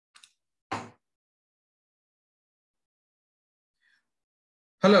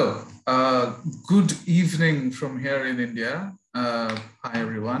Hello, good evening from here in India. Hi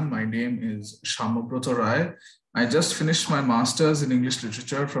everyone, my name is Samya Brata. I just finished my master's in English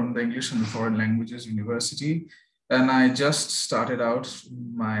literature from the English and Foreign Languages University, and I just started out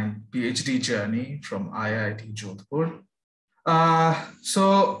my PhD journey from IIT Jodhpur.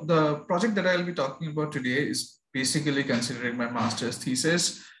 So the project that I'll be talking about today is basically considering my master's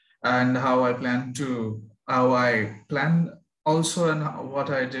thesis and how I plan also and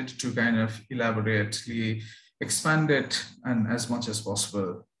what I did to kind of elaborately expand it and as much as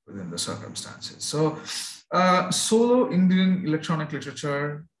possible within the circumstances. So solo Indian electronic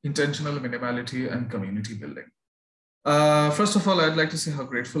literature, intentional minimality and community building. First of all, I'd like to say how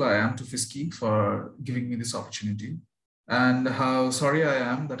grateful I am to FSCI for giving me this opportunity and how sorry I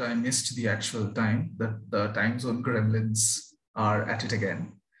am that I missed the actual time, that the time zone gremlins are at it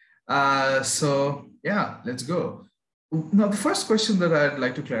again. So yeah, let's go. Now, the first question that I'd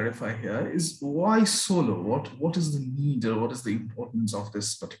like to clarify here is why solo? What is the need or what is the importance of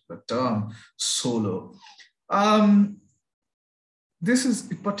this particular term, solo? This is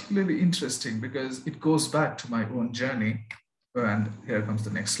particularly interesting because it goes back to my own journey. And here comes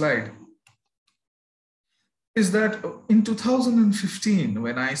the next slide. Is that in 2015,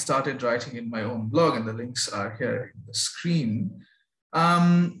 when I started writing in my own blog, and the links are here in the screen,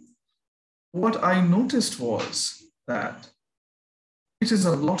 what I noticed was that it is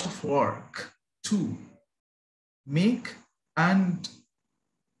a lot of work to make and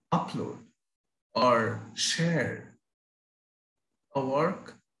upload or share a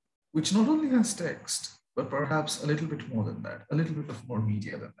work which not only has text, but perhaps a little bit more than that, a little bit of more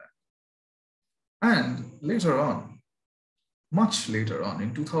media than that. And later on, much later on,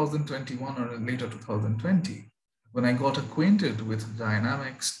 in 2021 or later 2020, when I got acquainted with the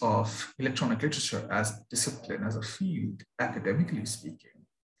dynamics of electronic literature as a discipline, as a field, academically speaking,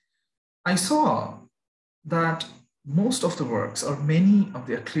 I saw that most of the works, or many of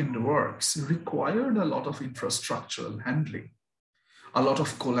the acclaimed works, required a lot of infrastructural handling, a lot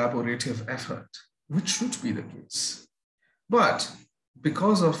of collaborative effort, which should be the case. But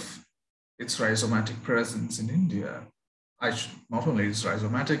because of its rhizomatic presence in India, not only is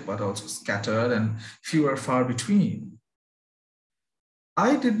rhizomatic, but also scattered and few are far between,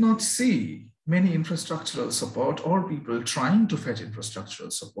 I did not see many infrastructural support or people trying to fetch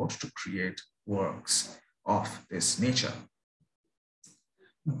infrastructural support to create works of this nature.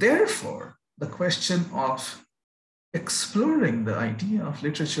 Therefore, the question of exploring the idea of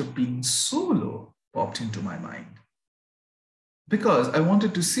literature being solo popped into my mind. Because I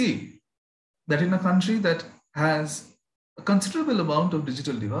wanted to see that in a country that has a considerable amount of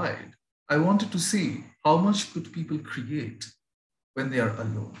digital divide, I wanted to see how much could people create when they are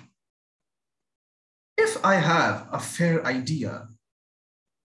alone. If I have a fair idea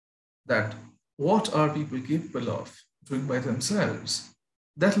that what are people capable of doing by themselves,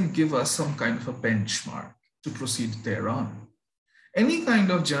 that will give us some kind of a benchmark to proceed thereon. Any kind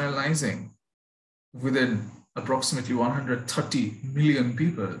of generalizing within approximately 130 million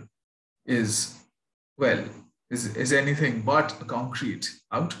people is anything but a concrete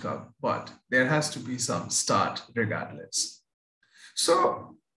outcome, but there has to be some start regardless.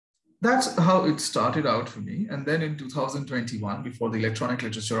 So that's how it started out for me. And then in 2021, before the Electronic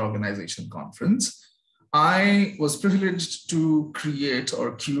Literature Organization Conference, I was privileged to create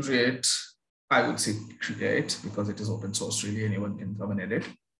or curate, I would say create, because it is open source, really, anyone can come and edit,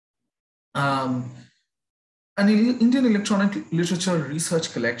 an Indian electronic literature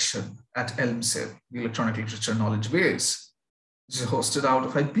research collection at ELMSIL, the Electronic Literature Knowledge Base, which is hosted out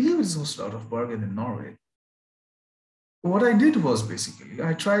of, I believe it's hosted out of Bergen in Norway. What I did was basically,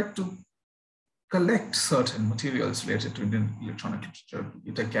 I tried to collect certain materials related to Indian electronic literature, be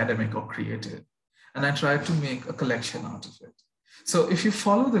it academic or creative, and I tried to make a collection out of it. So if you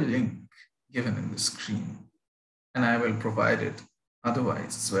follow the link given in the screen, and I will provide it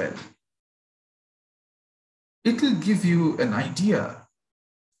otherwise as well, it will give you an idea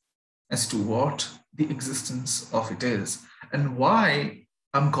as to what the existence of it is and why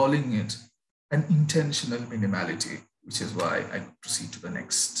I'm calling it an intentional minimality, which is why I proceed to the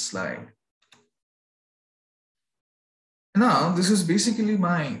next slide. Now, this is basically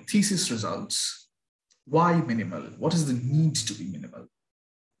my thesis results. Why minimal? What is the need to be minimal?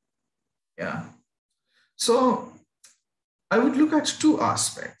 Yeah. So I would look at two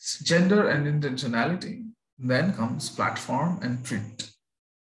aspects, gender and intentionality. Then comes platform and print.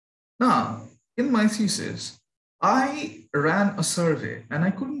 Now, in my thesis, I ran a survey, and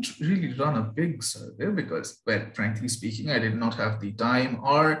I couldn't really run a big survey because, well, frankly speaking, I did not have the time,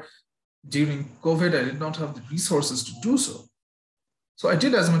 or during COVID, I did not have the resources to do so. So I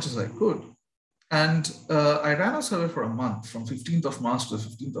did as much as I could. And I ran a survey for a month from 15th of March to the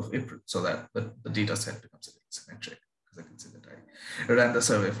 15th of April so that the data set becomes a little symmetric, because I can see that I ran the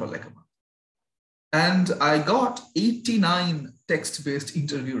survey for like a month. And I got 89 text-based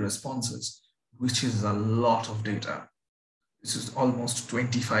interview responses, which is a lot of data. This is almost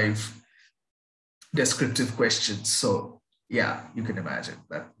 25 descriptive questions. So yeah, you can imagine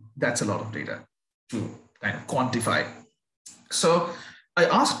that that's a lot of data to kind of quantify. So I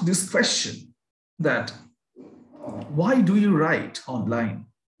asked this question that, why do you write online?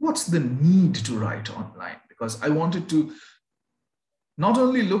 What's the need to write online? Because I wanted to not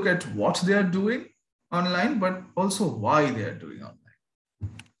only look at what they are doing online, but also why they are doing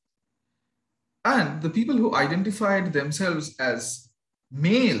online. And the people who identified themselves as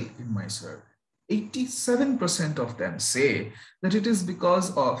male in my survey, 87% of them say that it is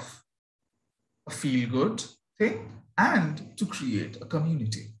because of a feel-good thing and to create a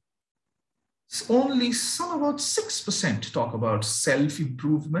community. Only some about 6% talk about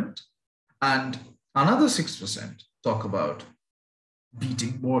self-improvement, and another 6% talk about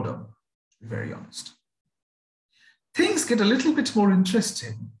beating boredom, to be very honest. Things get a little bit more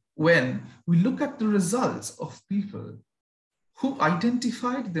interesting when we look at the results of people who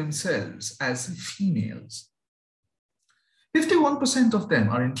identified themselves as females. 51% of them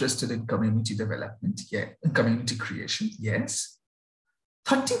are interested in community development, community creation, yes.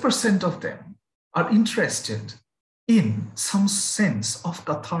 30% of them are interested in some sense of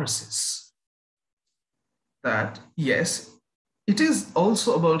catharsis. That, yes, it is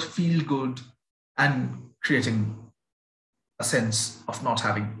also about feel good and creating a sense of not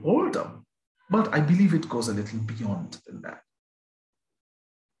having boredom, but I believe it goes a little beyond than that.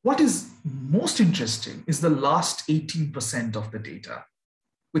 What is most interesting is the last 18% of the data,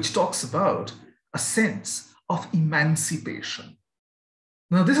 which talks about a sense of emancipation.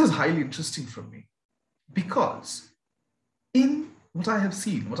 Now, this is highly interesting for me because in what I have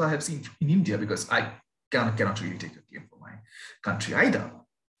seen in India, because I cannot really take a claim for my country either,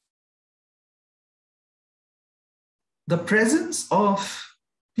 the presence of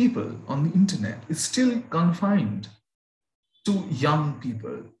people on the internet is still confined to young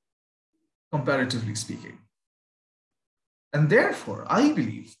people, comparatively speaking. And therefore, I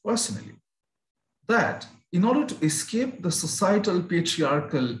believe personally that in order to escape the societal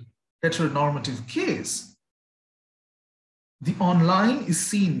patriarchal heteronormative case, the online is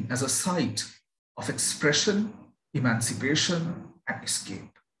seen as a site of expression, emancipation, and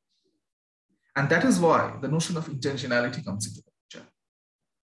escape. And that is why the notion of intentionality comes into the picture.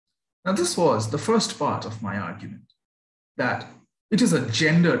 Now, this was the first part of my argument, that it is a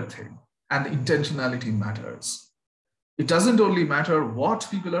gendered thing and the intentionality matters. It doesn't only matter what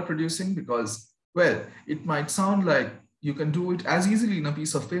people are producing because, well, it might sound like you can do it as easily in a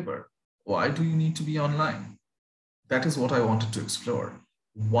piece of paper. Why do you need to be online? That is what I wanted to explore.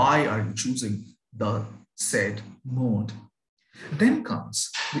 Why are you choosing the said mode? Then comes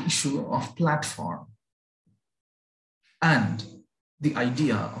the issue of platform and the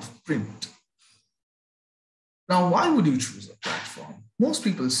idea of print. Now, why would you choose a platform? Most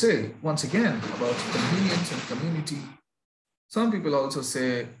people say, once again, about convenience and community. Some people also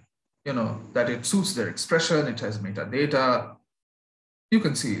say, that it suits their expression, it has metadata. You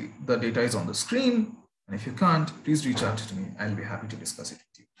can see the data is on the screen. And if you can't, please reach out to me. I'll be happy to discuss it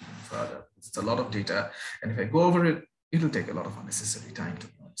with you further. It's a lot of data. And if I go over it, it'll take a lot of unnecessary time, to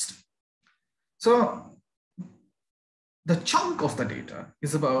be honest. So the chunk of the data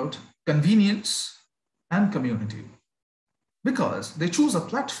is about convenience and community, because they choose a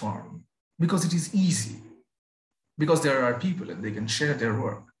platform because it is easy, because there are people and they can share their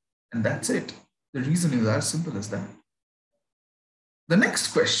work, and that's it. The reason is as simple as that. The next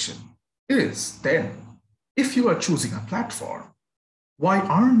question is then, if you are choosing a platform, why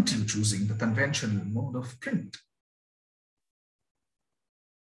aren't you choosing the conventional mode of print?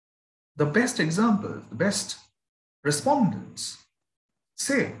 The best example, the best respondents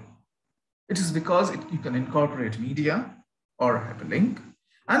say it is because you can incorporate media or hyperlink,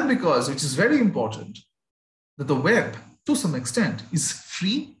 and because, which is very important, that the web to some extent is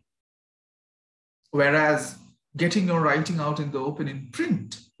free, whereas getting your writing out in the open in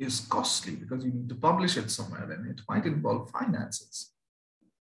print is costly because you need to publish it somewhere and it might involve finances.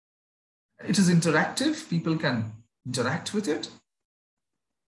 It is interactive, people can interact with it.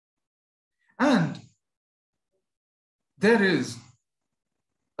 And there is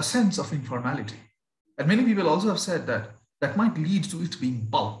a sense of informality. And many people also have said that that might lead to it being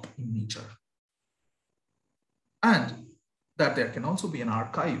bulk in nature. And that there can also be an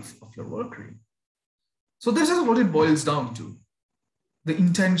archive of your work rate. So this is what it boils down to. the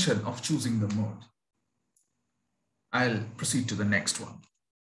intention of choosing the mode. I'll proceed to the next one.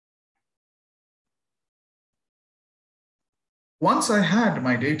 Once I had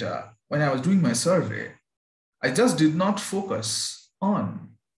my data, when I was doing my survey, I just did not focus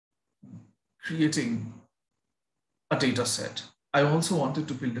on creating a data set. I also wanted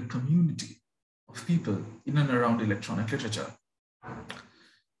to build a community of people in and around electronic literature.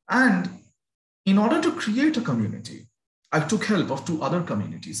 And in order to create a community, I took help of two other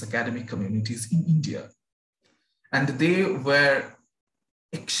communities, academic communities in India. And they were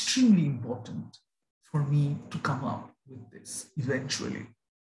extremely important for me to come up with this eventually.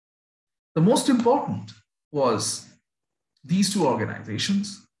 The most important was these two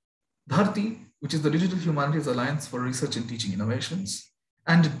organizations, Dharti, which is the Digital Humanities Alliance for Research and Teaching Innovations,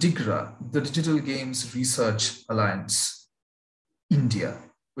 and DIGRA, the Digital Games Research Alliance, India,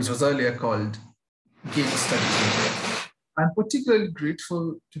 which was earlier called Game Studies India. I'm particularly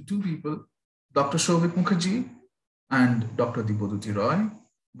grateful to two people, Dr. Shobhit Mukherjee and Dr. Dibodhuti Roy,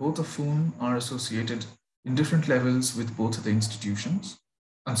 both of whom are associated in different levels with both of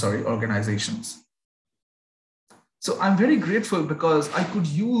the organizations. So I'm very grateful because I could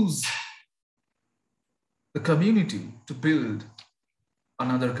use the community to build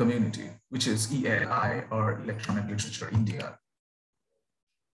another community, which is ELI, or Electronic Literature India.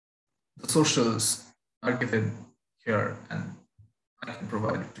 The socials are given here, and I can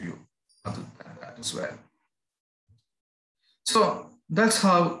provide it to you other than that as well. So that's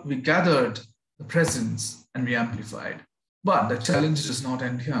how we gathered the presence and we amplified. But the challenge does not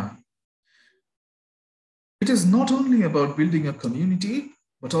end here. It is not only about building a community,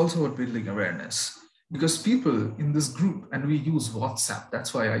 but also about building awareness. Because people in this group, and we use WhatsApp,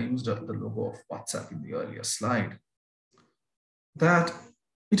 that's why I used the logo of WhatsApp in the earlier slide, that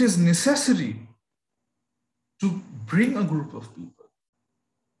it is necessary to bring a group of people,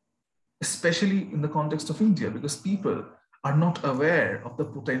 especially in the context of India, because people are not aware of the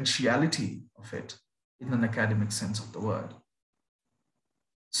potentiality of it in an academic sense of the word.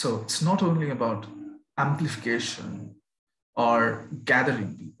 So it's not only about amplification or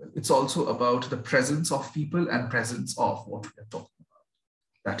gathering people, it's also about the presence of people and presence of what we are talking about.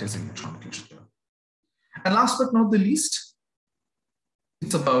 That is electronic literature. And last but not the least,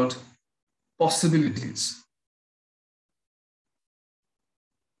 it's about possibilities.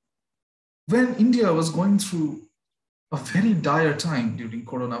 When India was going through a very dire time during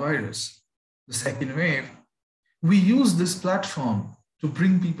coronavirus, the second wave, we used this platform to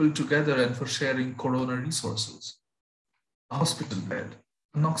bring people together and for sharing corona resources. A hospital bed,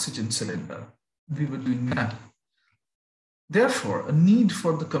 an oxygen cylinder, we were doing that. Therefore, a need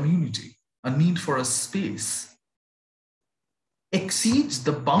for the community, a need for a space exceeds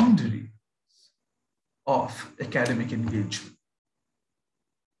the boundary of academic engagement,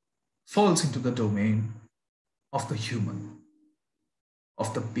 falls into the domain of the human,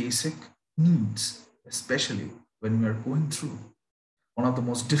 of the basic needs, especially when we are going through one of the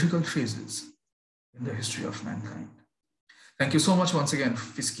most difficult phases in the history of mankind. Thank you so much once again,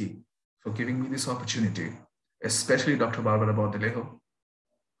 FSCI, for giving me this opportunity, especially Dr. Barbara Bordelejo,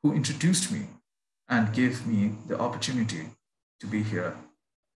 who introduced me and gave me the opportunity to be here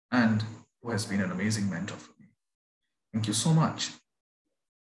and who has been an amazing mentor for me. Thank you so much.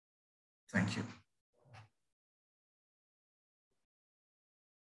 Thank you.